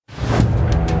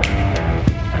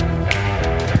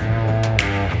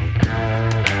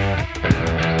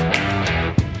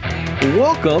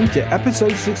Welcome to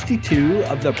episode 62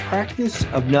 of the Practice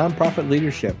of Nonprofit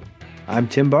Leadership. I'm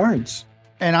Tim Barnes.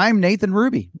 And I'm Nathan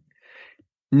Ruby.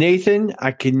 Nathan,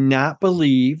 I cannot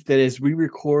believe that as we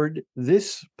record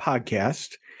this podcast,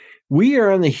 we are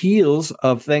on the heels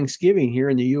of Thanksgiving here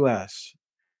in the U.S.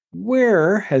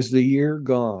 Where has the year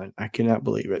gone? I cannot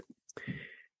believe it.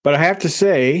 But I have to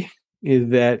say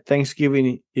that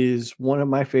Thanksgiving is one of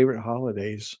my favorite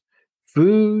holidays.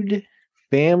 Food,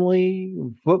 family,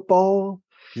 football.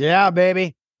 Yeah,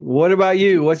 baby. What about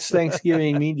you? What's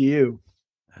Thanksgiving mean to you?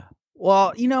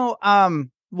 Well,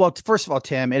 first of all,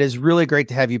 Tim, it is really great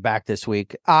to have you back this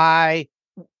week. The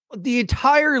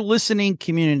entire listening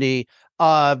community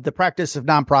of the Practice of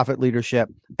Nonprofit Leadership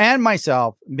and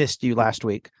myself missed you last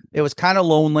week. It was kind of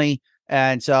lonely.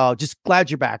 And so just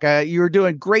glad you're back. You were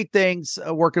doing great things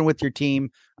working with your team,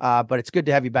 but it's good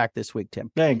to have you back this week,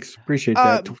 Tim. Thanks. Appreciate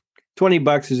that.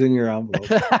 $20 is in your envelope.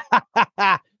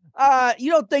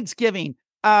 Thanksgiving,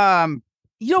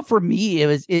 for me,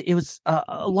 it was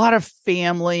a lot of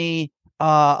family,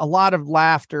 a lot of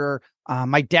laughter.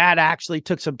 My dad actually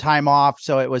took some time off,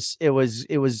 so it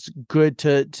was good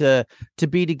to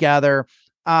be together.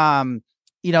 Another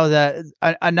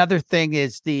thing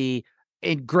is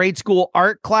in grade school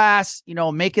art class,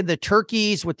 making the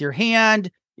turkeys with your hand,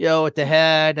 with the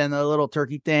head and the little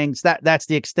turkey things. That's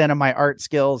the extent of my art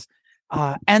skills.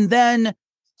 And then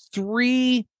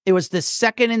it was the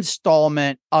second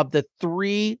installment of the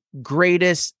 3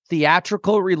 greatest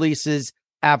theatrical releases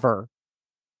ever.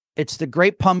 It's The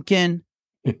Great Pumpkin,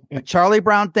 a Charlie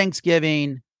Brown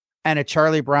Thanksgiving, and a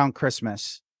Charlie Brown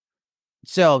Christmas.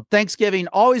 So Thanksgiving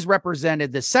always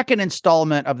represented the second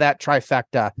installment of that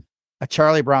trifecta, a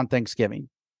Charlie Brown Thanksgiving.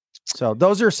 So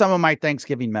those are some of my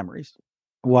Thanksgiving memories.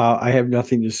 Wow, I have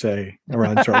nothing to say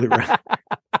around Charlie Brown.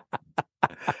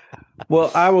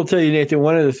 Well, I will tell you, Nathan,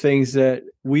 one of the things that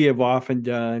we have often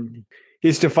done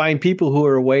is to find people who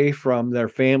are away from their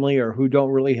family or who don't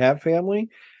really have family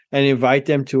and invite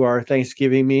them to our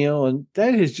Thanksgiving meal. And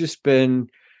that has just been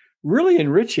really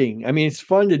enriching. I mean, it's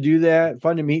fun to do that,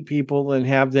 fun to meet people and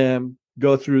have them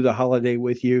go through the holiday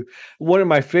with you. One of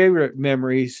my favorite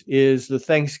memories is the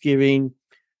Thanksgiving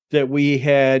that we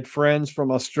had friends from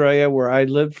Australia where I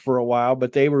lived for a while,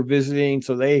 but they were visiting.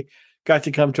 So they got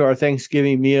to come to our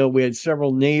Thanksgiving meal. We had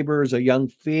several neighbors, a young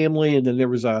family, and then there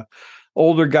was a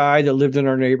older guy that lived in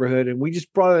our neighborhood. And we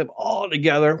just brought them all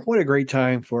together. What a great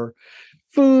time for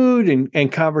food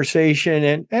and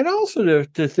conversation and also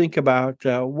to think about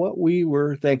what we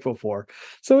were thankful for.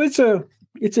 So it's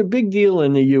a big deal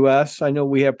in the U.S. I know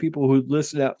we have people who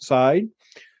listen outside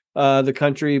the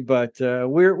country, but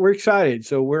we're excited.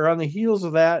 So we're on the heels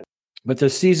of that. But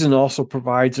the season also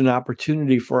provides an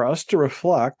opportunity for us to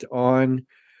reflect on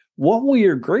what we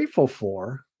are grateful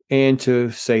for and to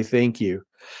say thank you.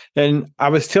 And I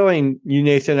was telling you,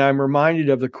 Nathan, I'm reminded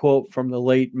of the quote from the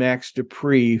late Max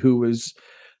Dupree, who was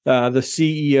the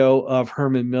CEO of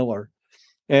Herman Miller.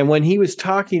 And when he was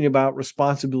talking about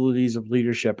responsibilities of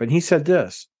leadership, and he said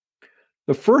this: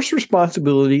 the first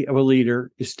responsibility of a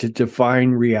leader is to define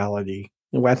reality.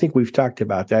 And I think we've talked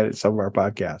about that in some of our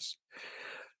podcasts.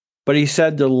 But he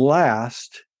said the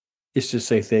last is to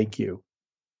say thank you.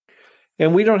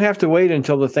 And we don't have to wait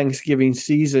until the Thanksgiving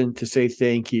season to say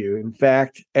thank you. In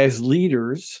fact, as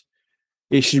leaders,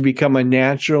 it should become a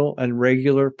natural and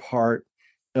regular part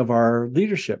of our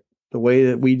leadership, the way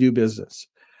that we do business.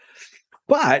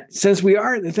 But since we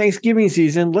are in the Thanksgiving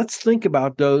season, let's think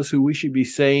about those who we should be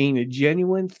saying a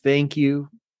genuine thank you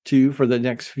to for the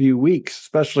next few weeks,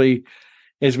 especially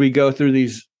as we go through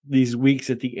these weeks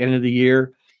at the end of the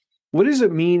year. What does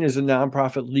it mean as a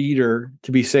nonprofit leader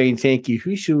to be saying thank you?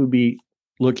 Who should we be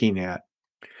looking at?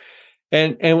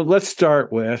 And let's start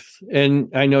with, and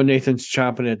I know Nathan's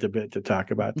chomping at the bit to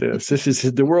talk about this. This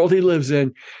is the world he lives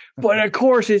in. But of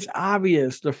course, it's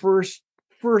obvious. The first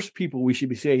people we should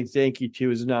be saying thank you to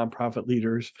as nonprofit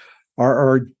leaders are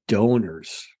our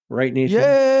donors. Right, Nathan?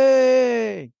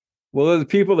 Yay! Well, they're the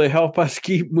people that help us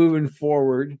keep moving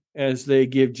forward as they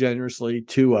give generously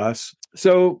to us.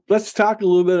 So let's talk a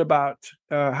little bit about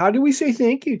how do we say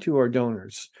thank you to our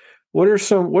donors? What are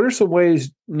some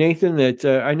ways, Nathan, that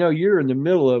I know you're in the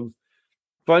middle of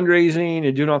fundraising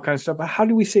and doing all kinds of stuff, but how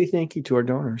do we say thank you to our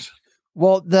donors?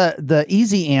 Well, the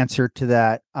easy answer to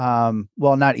that,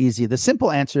 not easy. The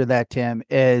simple answer to that, Tim,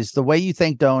 is the way you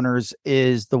thank donors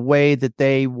is the way that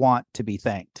they want to be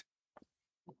thanked.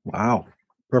 Wow.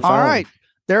 Profound. All right.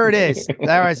 There it is.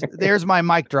 There's my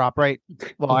mic drop, right?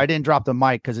 Well, I didn't drop the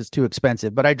mic because it's too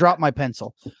expensive, but I dropped my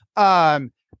pencil.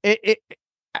 And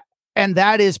And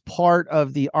that is part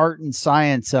of the art and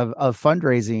science of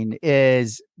fundraising,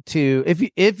 is to,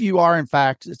 if you are in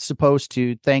fact supposed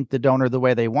to thank the donor the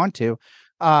way they want to,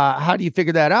 how do you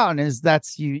figure that out? And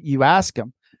that's you ask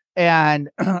them. And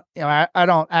I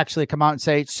don't actually come out and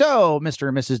say, so Mr.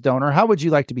 and Mrs. Donor, how would you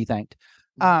like to be thanked?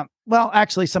 Well,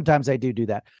 actually, sometimes I do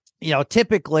that.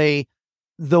 Typically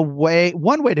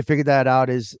one way to figure that out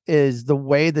is the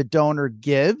way the donor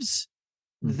gives.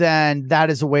 Then that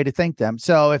is a way to thank them.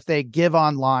 So if they give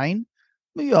online,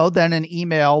 then an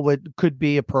email could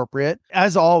be appropriate.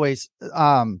 As always,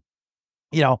 phone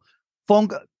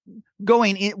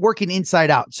working inside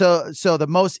out. So the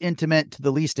most intimate to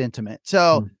the least intimate.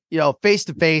 So, face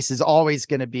to face is always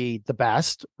going to be the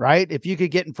best, right? If you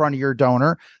could get in front of your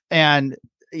donor and,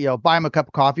 buy them a cup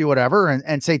of coffee, whatever,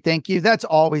 and say thank you, that's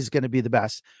always going to be the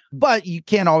best. But you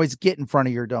can't always get in front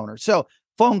of your donor. So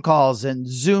phone calls and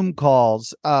Zoom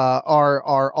calls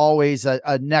are always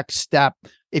a next step.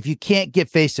 If you can't get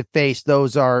face to face,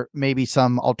 those are maybe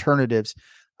some alternatives.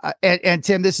 And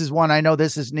Tim, this is one, I know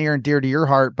this is near and dear to your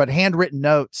heart, but handwritten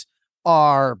notes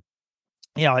are,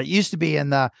 it used to be in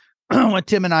the when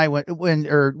Tim and I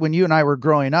when you and I were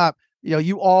growing up,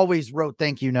 you always wrote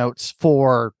thank you notes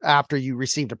for after you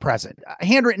received a present.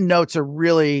 Handwritten notes are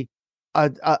really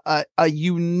a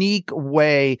unique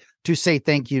way to say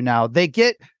thank you now. They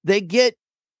get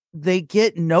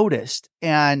noticed.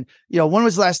 And, when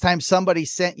was the last time somebody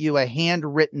sent you a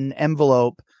handwritten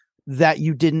envelope that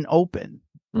you didn't open?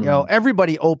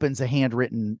 Everybody opens a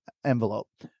handwritten envelope.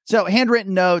 So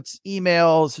handwritten notes,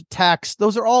 emails, text,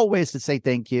 those are all ways to say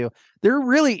thank you. There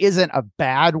really isn't a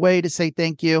bad way to say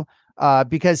thank you,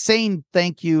 because saying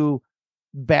thank you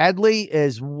badly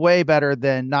is way better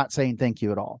than not saying thank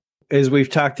you at all. As we've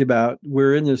talked about,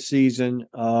 we're in the season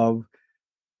of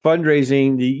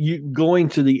fundraising, going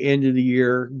to the end of the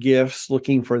year gifts,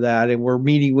 looking for that. And we're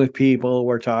meeting with people,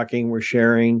 we're talking, we're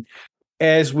sharing.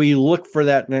 As we look for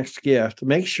that next gift,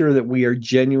 make sure that we are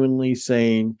genuinely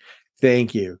saying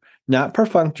thank you, not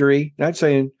perfunctory, not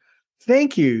saying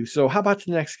thank you. So how about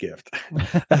the next gift?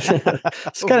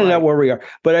 It's kind of not where we are.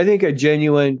 But I think a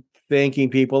genuine thanking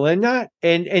people and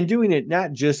doing it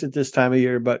not just at this time of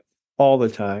year, but all the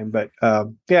time. But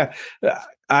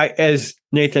as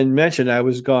Nathan mentioned, I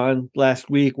was gone last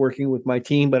week working with my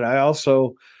team, but I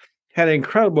also had an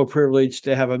incredible privilege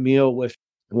to have a meal with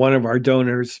one of our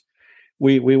donors.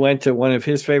 We went to one of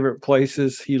his favorite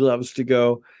places he loves to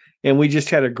go, and we just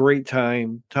had a great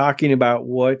time talking about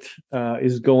what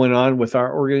is going on with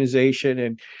our organization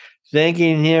and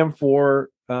thanking him for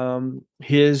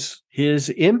his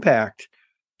impact.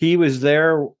 He was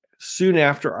there soon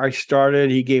after I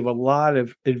started. He gave a lot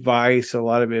of advice, a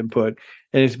lot of input,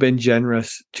 and it's been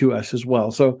generous to us as well.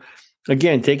 So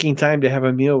again, taking time to have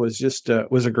a meal was just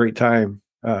was a great time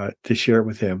to share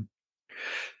with him.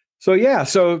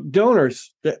 So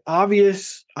donors, the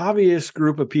obvious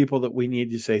group of people that we need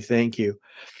to say thank you.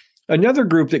 Another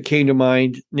group that came to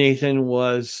mind, Nathan,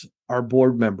 was our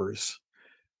board members.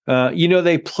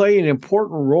 They play an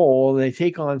important role, and they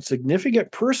take on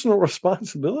significant personal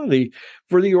responsibility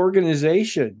for the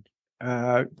organization,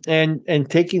 and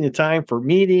taking the time for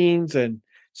meetings and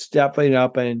stepping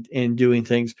up and doing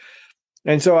things.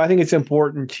 And so I think it's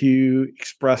important to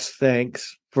express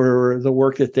thanks for the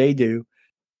work that they do.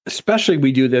 Especially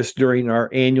we do this during our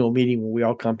annual meeting when we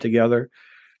all come together,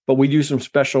 but we do some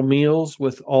special meals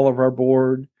with all of our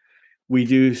board. We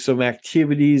do some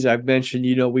activities. I've mentioned,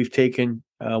 we've taken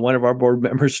one of our board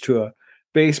members to a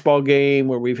baseball game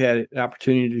where we've had an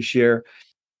opportunity to share.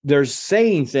 There's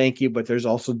saying thank you, but there's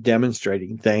also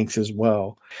demonstrating thanks as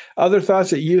well. Other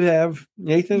thoughts that you have,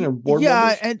 Nathan, or board members?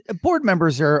 Yeah, and board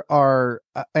members are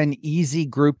an easy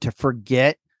group to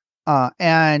forget.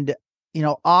 And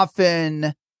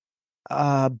often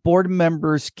board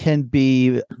members can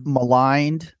be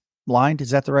maligned.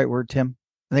 Is that the right word, Tim?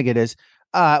 I think it is.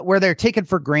 Where they're taken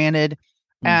for granted.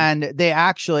 And they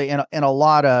actually, in a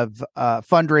lot of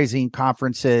fundraising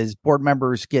conferences, board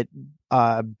members get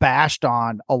bashed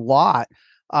on a lot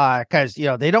because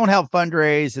they don't help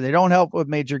fundraise, and they don't help with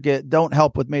major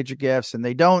gifts, and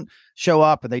they don't show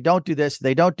up, and they don't do this,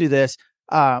 they don't do this,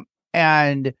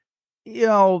 and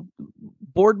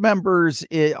board members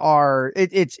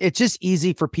it's just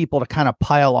easy for people to kind of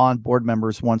pile on board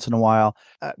members once in a while.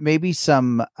 Maybe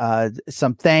some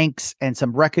thanks and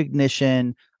some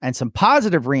recognition and some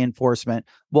positive reinforcement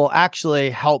will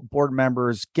actually help board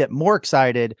members get more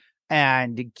excited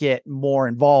and get more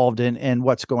involved in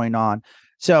what's going on.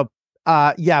 So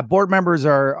board members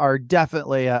are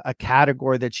definitely a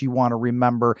category that you want to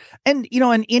remember. And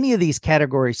in any of these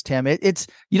categories, Tim, it's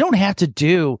you don't have to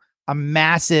do a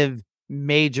massive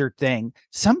major thing.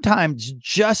 Sometimes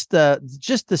just the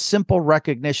simple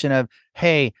recognition of,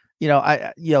 hey,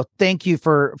 thank you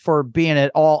for being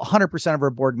at all 100% of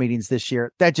our board meetings this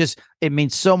year. It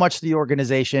means so much to the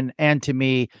organization and to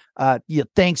me.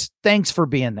 Thanks for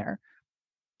being there.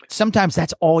 Sometimes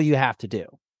that's all you have to do.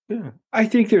 Yeah. I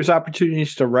think there's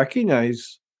opportunities to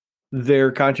recognize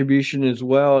their contribution as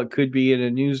well. It could be in a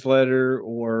newsletter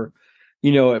or,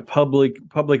 at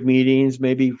public meetings,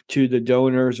 maybe to the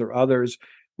donors or others,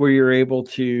 where you're able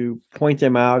to point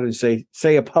them out and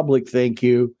say a public thank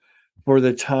you for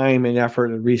the time and effort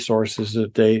and resources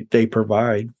that they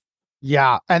provide.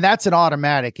 Yeah, and that's an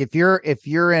automatic. If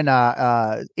you're in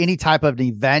any type of an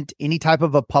event, any type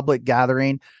of a public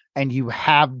gathering, and you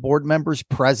have board members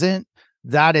present,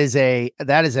 that is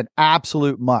an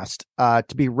absolute must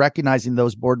to be recognizing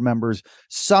those board members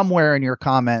somewhere in your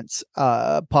comments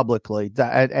publicly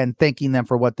and thanking them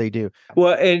for what they do.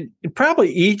 Well, and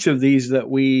probably each of these that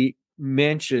we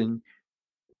mentioned,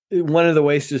 one of the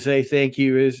ways to say thank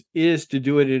you is to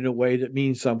do it in a way that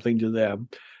means something to them,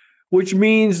 which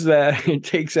means that it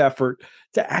takes effort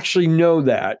to actually know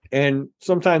that. And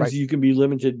sometimes you can be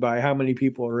limited by how many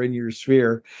people are in your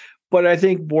sphere. But I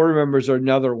think board members are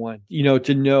another one,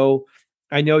 to know.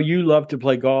 I know you love to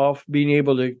play golf, being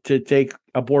able to take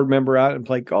a board member out and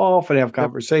play golf and have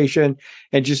conversation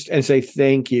and say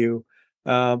thank you.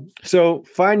 So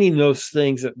finding those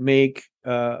things that make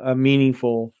a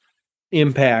meaningful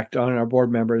impact on our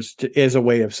board members is a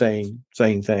way of saying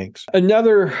thanks.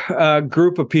 Another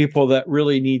group of people that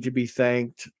really need to be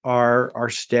thanked are our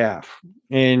staff.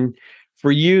 And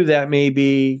for you, that may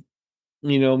be,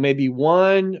 maybe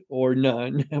one or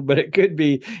none, but it could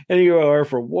be anywhere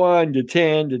from 1 to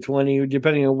 10 to 20,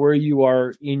 depending on where you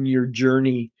are in your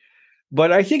journey.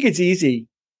 But I think it's easy.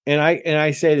 And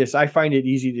I say this, I find it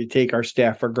easy to take our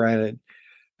staff for granted.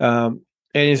 And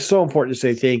it's so important to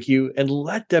say thank you and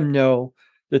let them know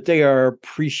that they are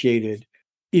appreciated.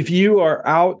 If you are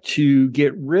out to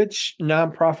get rich,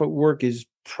 nonprofit work is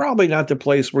probably not the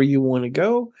place where you want to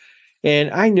go.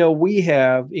 And I know we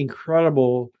have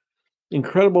incredible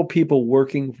people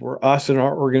working for us in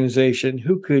our organization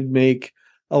who could make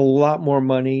a lot more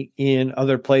money in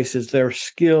other places. They're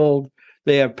skilled,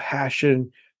 they have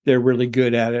passion, they're really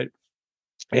good at it.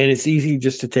 And it's easy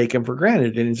just to take them for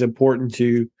granted. And it's important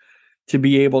to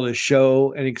be able to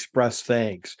show and express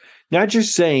thanks. Not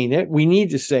just saying it, we need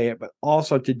to say it, but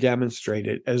also to demonstrate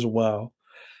it as well.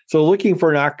 So looking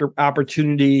for an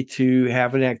opportunity to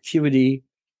have an activity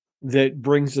that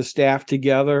brings the staff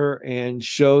together and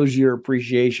shows your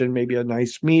appreciation, maybe a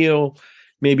nice meal,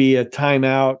 maybe a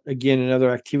timeout, again,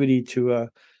 another activity to a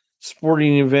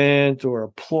sporting event or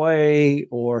a play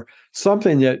or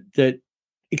something that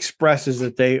expresses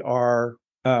that they are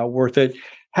worth it.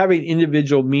 Having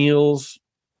individual meals,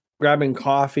 grabbing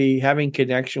coffee, having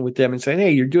connection with them and saying,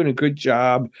 hey, you're doing a good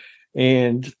job.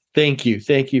 And thank you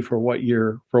for what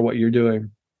you're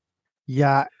doing.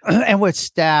 Yeah. And with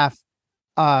staff,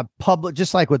 public,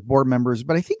 just like with board members,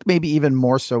 but I think maybe even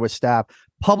more so with staff,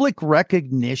 public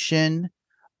recognition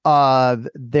of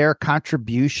their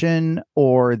contribution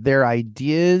or their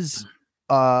ideas,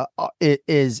 it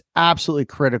is absolutely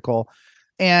critical.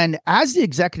 And as the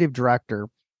executive director,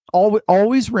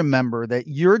 always remember that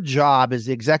your job as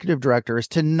the executive director is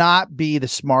to not be the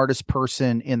smartest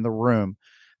person in the room.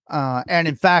 And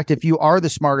in fact, if you are the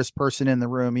smartest person in the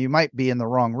room, you might be in the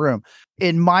wrong room.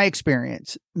 In my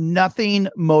experience, nothing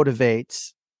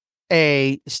motivates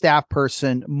a staff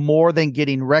person more than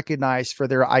getting recognized for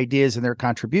their ideas and their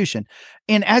contribution.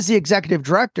 And as the executive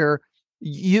director,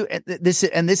 this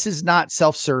is not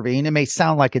self-serving. It may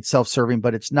sound like it's self-serving,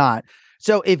 but it's not.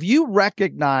 So if you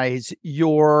recognize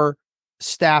your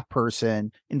staff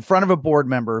person in front of a board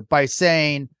member by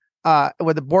saying,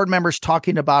 when the board member's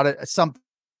talking about it, something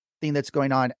that's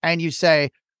going on, and you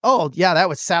say, oh yeah, that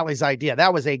was Sally's idea.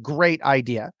 That was a great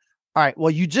idea. All right.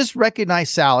 Well, you just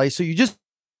recognized Sally. So you just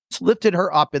lifted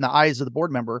her up in the eyes of the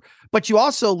board member, but you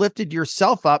also lifted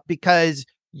yourself up because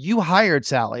you hired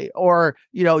Sally or,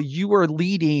 you were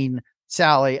leading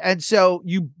Sally. And so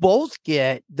you both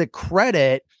get the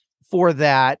credit for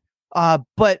that.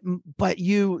 But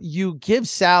you give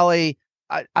Sally,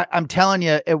 I'm telling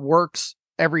you, it works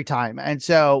every time. And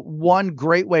so one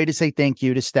great way to say thank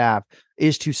you to staff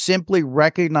is to simply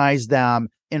recognize them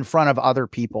in front of other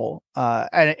people.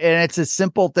 And it's a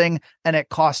simple thing and it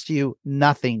costs you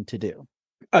nothing to do.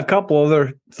 A couple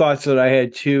other thoughts that I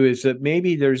had too is that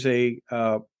maybe there's a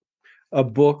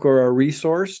book or a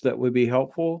resource that would be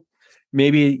helpful.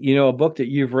 Maybe, a book that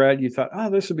you've read, you thought, oh,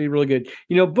 this would be really good.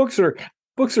 Books are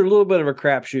a little bit of a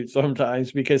crapshoot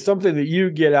sometimes because something that you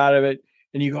get out of it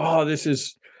and you go, oh, this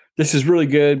is this is really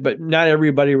good, but not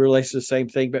everybody relates to the same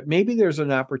thing. But maybe there's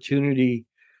an opportunity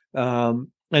to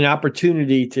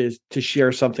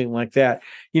share something like that.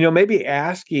 Maybe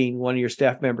asking one of your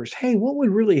staff members, hey, what would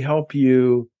really help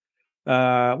you?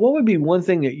 What would be one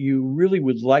thing that you really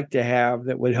would like to have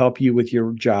that would help you with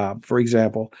your job, for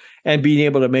example, and being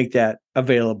able to make that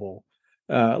available?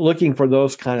 Looking for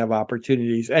those kind of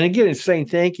opportunities. And again, it's saying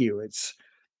thank you.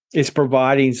 It's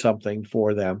providing something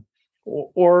for them,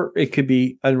 or it could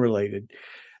be unrelated.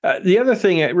 The other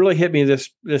thing that really hit me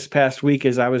this past week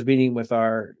as I was meeting with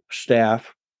our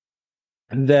staff,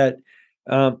 that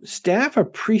staff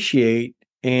appreciate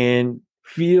and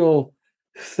feel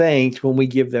thanked when we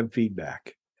give them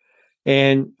feedback.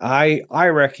 And I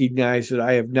recognize that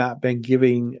I have not been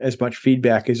giving as much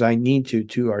feedback as I need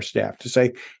to our staff to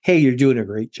say, hey, you're doing a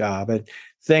great job, and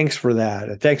thanks for that,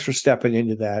 and thanks for stepping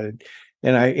into that,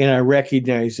 and I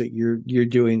recognize that you're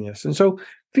doing this. And so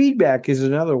feedback is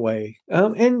another way,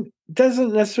 and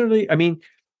doesn't necessarily. I mean,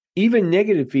 even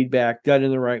negative feedback done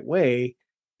in the right way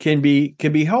can be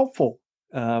helpful,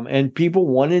 and people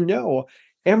want to know,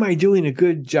 am I doing a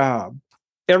good job?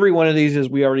 Every one of these, as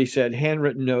we already said,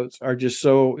 handwritten notes are just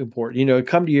so important.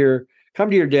 Come to your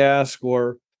desk,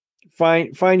 or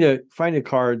find a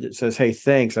card that says, hey,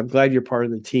 thanks, I'm glad you're part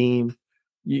of the team,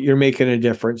 you're making a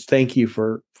difference, thank you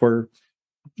for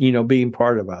being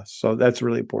part of us. So that's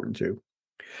really important too.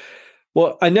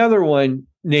 Well, another one,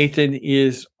 Nathan,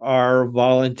 is our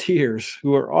volunteers,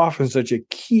 who are often such a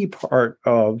key part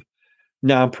of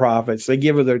nonprofits. They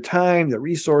give of their time, their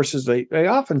resources. They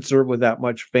often serve without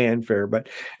much fanfare.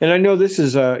 And I know this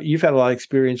is you've had a lot of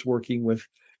experience working with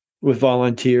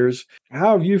volunteers.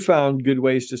 How have you found good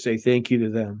ways to say thank you to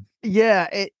them?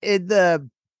 Yeah,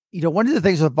 one of the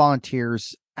things with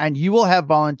volunteers, and you will have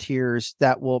volunteers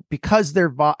that will, because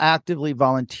they're actively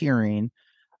volunteering,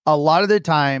 a lot of the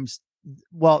times,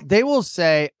 well, they will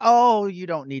say, oh, you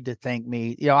don't need to thank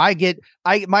me.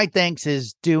 My thanks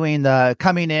is coming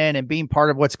in and being part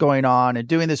of what's going on and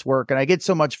doing this work, and I get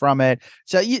so much from it.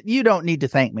 So you don't need to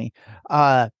thank me.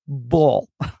 Bull.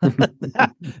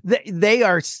 They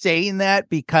are saying that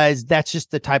because that's just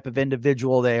the type of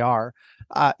individual they are.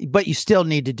 But you still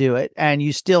need to do it, and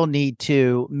you still need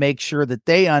to make sure that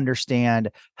they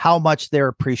understand how much they're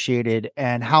appreciated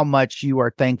and how much you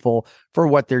are thankful for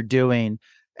what they're doing.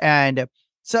 And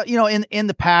so, in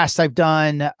the past, I've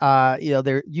done,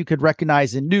 you could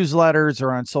recognize in newsletters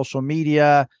or on social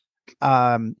media.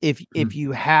 If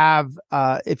you have,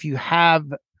 our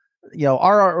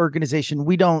organization,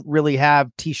 we don't really have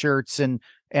T-shirts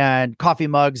and coffee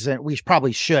mugs, and we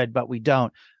probably should, but we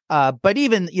don't. But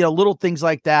even, little things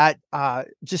like that,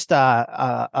 just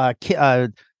a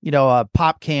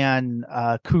pop can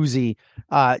koozie,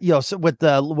 so with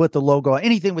the logo,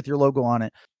 anything with your logo on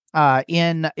it.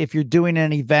 If you're doing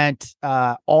an event,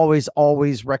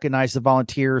 always recognize the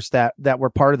volunteers that were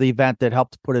part of the event that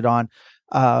helped put it on.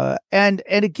 And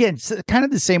again, it's kind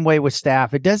of the same way with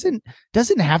staff. It doesn't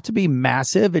have to be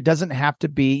massive. It doesn't have to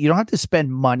be, you don't have to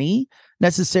spend money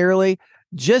necessarily.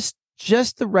 Just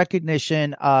the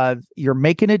recognition of you're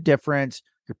making a difference.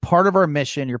 You're part of our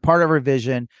mission. You're part of our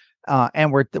vision.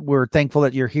 And we're thankful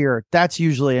that you're here. That's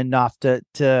usually enough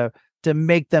to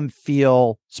make them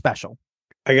feel special.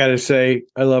 I got to say,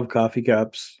 I love coffee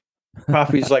cups.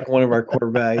 Coffee is like one of our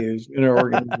core values in our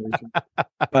organization.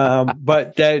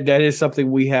 But that is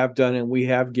something we have done, and we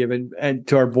have given, and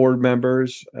to our board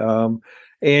members, and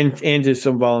to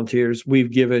some volunteers,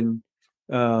 we've given,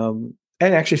 and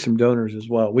actually some donors as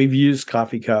well. We've used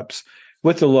coffee cups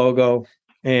with the logo,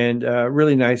 and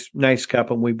really nice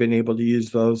cup, and we've been able to use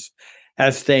those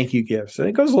as thank you gifts, and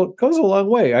it goes a long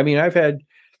way. I mean,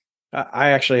 I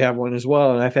actually have one as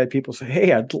well, and I've had people say,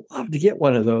 hey, I'd love to get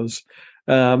one of those,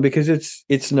 because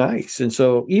it's nice. And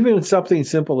so even something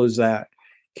simple as that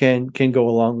can go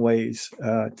a long ways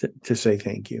to say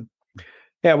thank you.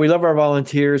 Yeah, we love our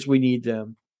volunteers. We need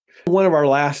them. One of our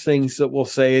last things that we'll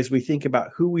say is we think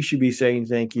about who we should be saying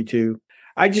thank you to.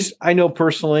 I know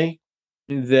personally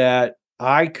that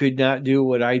I could not do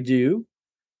what I do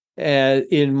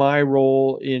in my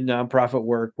role in nonprofit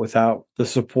work without the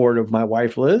support of my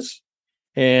wife, Liz.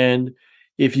 And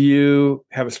if you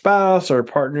have a spouse or a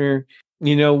partner,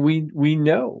 we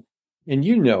know,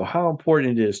 and how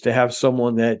important it is to have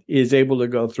someone that is able to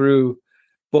go through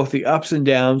both the ups and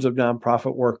downs of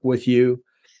nonprofit work with you.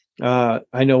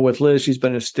 I know with Liz, she's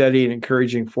been a steady and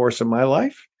encouraging force in my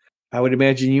life. I would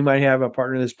imagine you might have a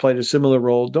partner that's played a similar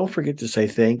role. Don't forget to say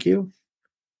thank you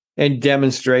and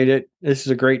demonstrate it. This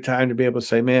is a great time to be able to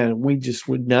say, man, we just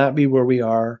would not be where we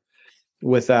are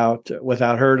without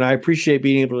her. And I appreciate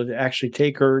being able to actually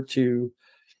take her to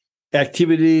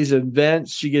activities,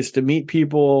 events. She gets to meet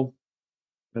people.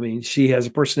 I mean, she has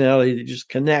a personality that just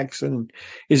connects and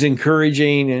is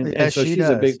encouraging, and Yes, so she she's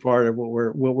a does. big part of what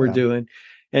we're Yeah. doing.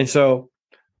 And so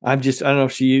I don't know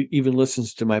if she even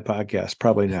listens to my podcast.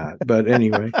 Probably not. But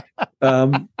anyway,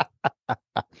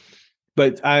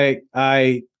 but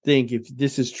I think if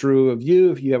this is true of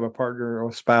you, if you have a partner or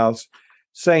a spouse,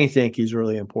 saying thank you is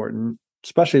really important,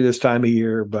 especially this time of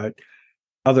year, but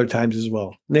other times as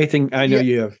well. Nathan, I know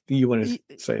Yeah. you want to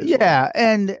say as well. Yeah,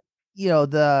 and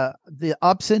the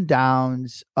ups and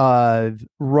downs of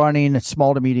running a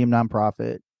small to medium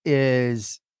nonprofit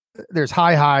is there's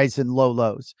high highs and low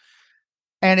lows,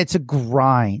 and it's a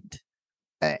grind.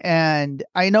 And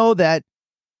I know that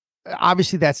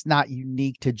obviously that's not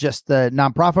unique to just the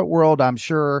nonprofit world. I'm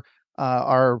sure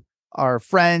our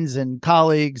friends and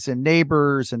colleagues and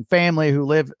neighbors and family who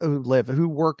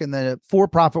work in the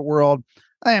for-profit world,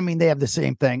 I mean, they have the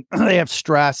same thing. They have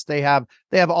stress. They have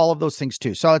all of those things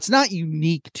too. So it's not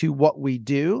unique to what we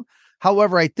do.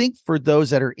 However, I think for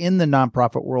those that are in the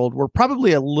nonprofit world, we're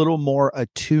probably a little more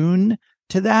attuned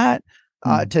to that,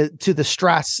 to the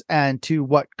stress and to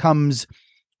what comes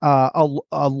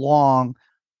along.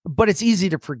 But it's easy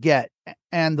to forget.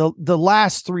 And the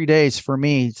last 3 days for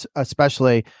me,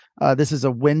 especially, this is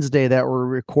a Wednesday that we're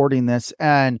recording this,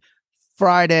 and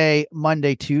Friday,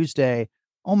 Monday, Tuesday.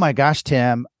 Oh my gosh,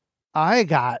 Tim, I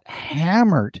got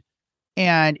hammered,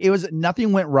 and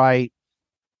nothing went right.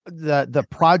 The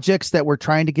projects that we're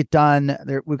trying to get done,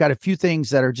 we've got a few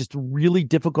things that are just really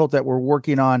difficult that we're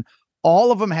working on.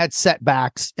 All of them had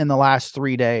setbacks in the last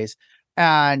 3 days,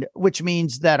 and which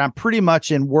means that I'm pretty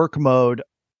much in work mode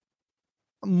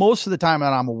most of the time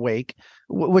that I'm awake,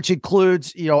 which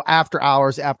includes, after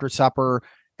hours, after supper.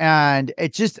 And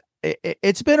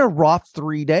it's been a rough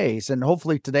 3 days, and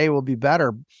hopefully today will be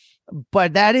better.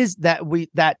 But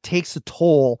that takes a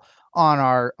toll on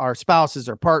our spouses,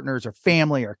 our partners, our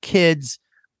family, our kids.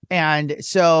 And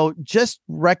so just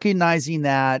recognizing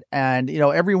that, and,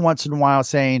 every once in a while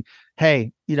saying,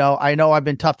 hey, I know I've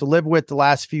been tough to live with the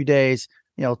last few days,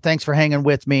 thanks for hanging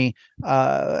with me.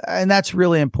 And that's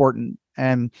really important.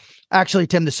 And actually,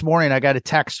 Tim, this morning I got a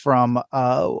text from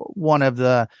one of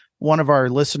our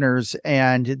listeners,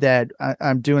 and that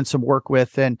I'm doing some work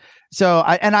with, and so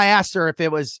I asked her if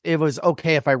it was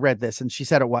okay if I read this, and she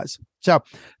said it was. So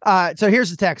here's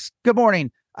the text. Good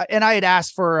morning. And I had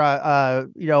asked for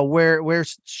where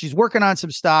she's working on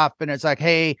some stuff, and it's like,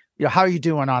 hey, how are you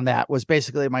doing on that? Was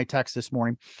basically my text this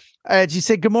morning. She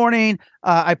said, good morning.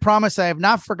 I promise I have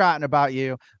not forgotten about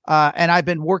you. And I've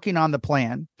been working on the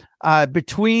plan.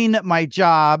 Between my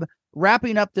job,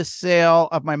 wrapping up the sale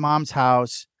of my mom's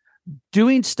house,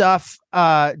 doing stuff,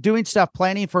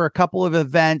 planning for a couple of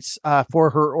events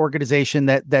for her organization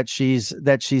that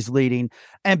she's leading,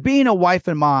 and being a wife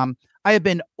and mom, I have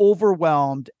been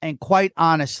overwhelmed, and quite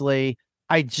honestly,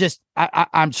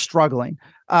 I'm struggling.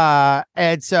 And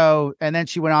then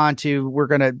she went on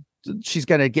to, she's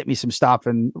going to get me some stuff,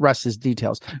 and rest is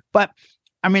details. But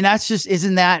I mean,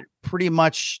 isn't that pretty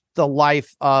much the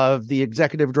life of the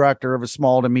executive director of a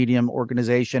small to medium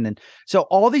organization? And so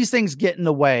all these things get in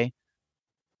the way.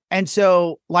 And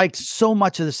so, like so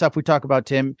much of the stuff we talk about,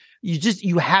 Tim,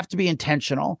 you have to be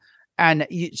intentional. And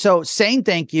so saying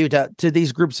thank you to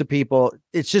these groups of people,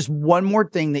 it's just one more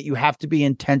thing that you have to be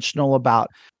intentional about.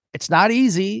 It's not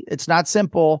easy. It's not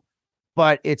simple,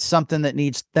 but it's something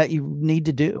that you need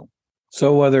to do.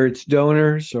 So whether it's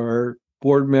donors or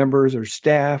board members or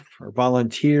staff or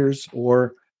volunteers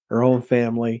or our own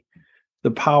family,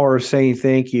 the power of saying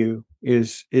thank you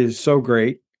is so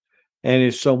great and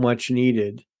is so much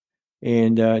needed.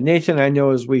 And Nathan, I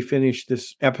know as we finish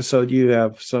this episode, you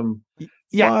have some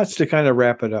thoughts to kind of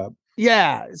wrap it up.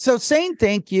 Yeah. So saying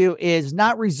thank you is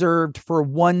not reserved for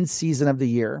one season of the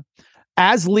year.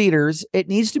 As leaders, it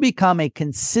needs to become a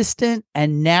consistent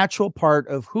and natural part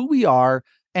of who we are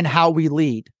and how we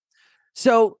lead.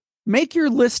 So make your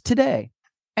list today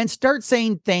and start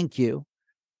saying thank you.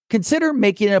 Consider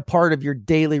making it a part of your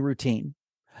daily routine.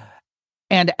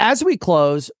 And as we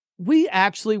close, we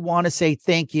actually want to say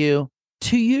thank you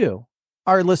to you,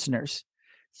 our listeners.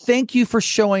 Thank you for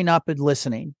showing up and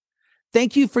listening.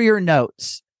 Thank you for your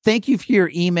notes. Thank you for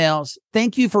your emails.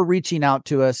 Thank you for reaching out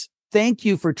to us. Thank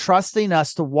you for trusting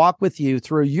us to walk with you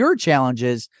through your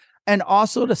challenges and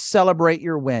also to celebrate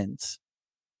your wins.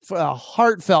 For a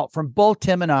heartfelt from both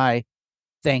Tim and I,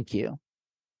 thank you.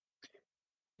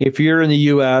 If you're in the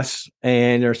U.S.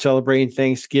 and are celebrating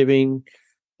Thanksgiving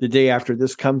the day after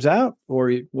this comes out,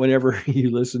 or whenever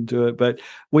you listen to it, but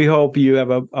we hope you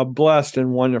have a blessed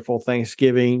and wonderful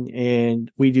Thanksgiving. And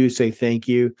we do say thank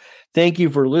you. Thank you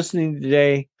for listening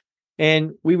today.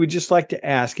 And we would just like to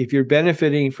ask, if you're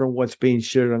benefiting from what's being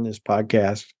shared on this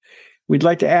podcast, we'd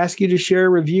like to ask you to share a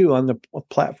review on the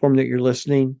platform that you're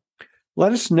listening.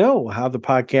 Let us know how the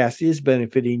podcast is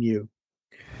benefiting you.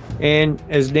 And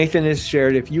as Nathan has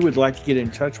shared, if you would like to get in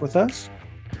touch with us,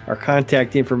 our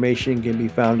contact information can be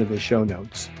found in the show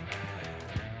notes.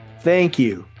 Thank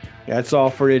you. That's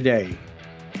all for today.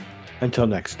 Until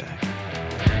next time.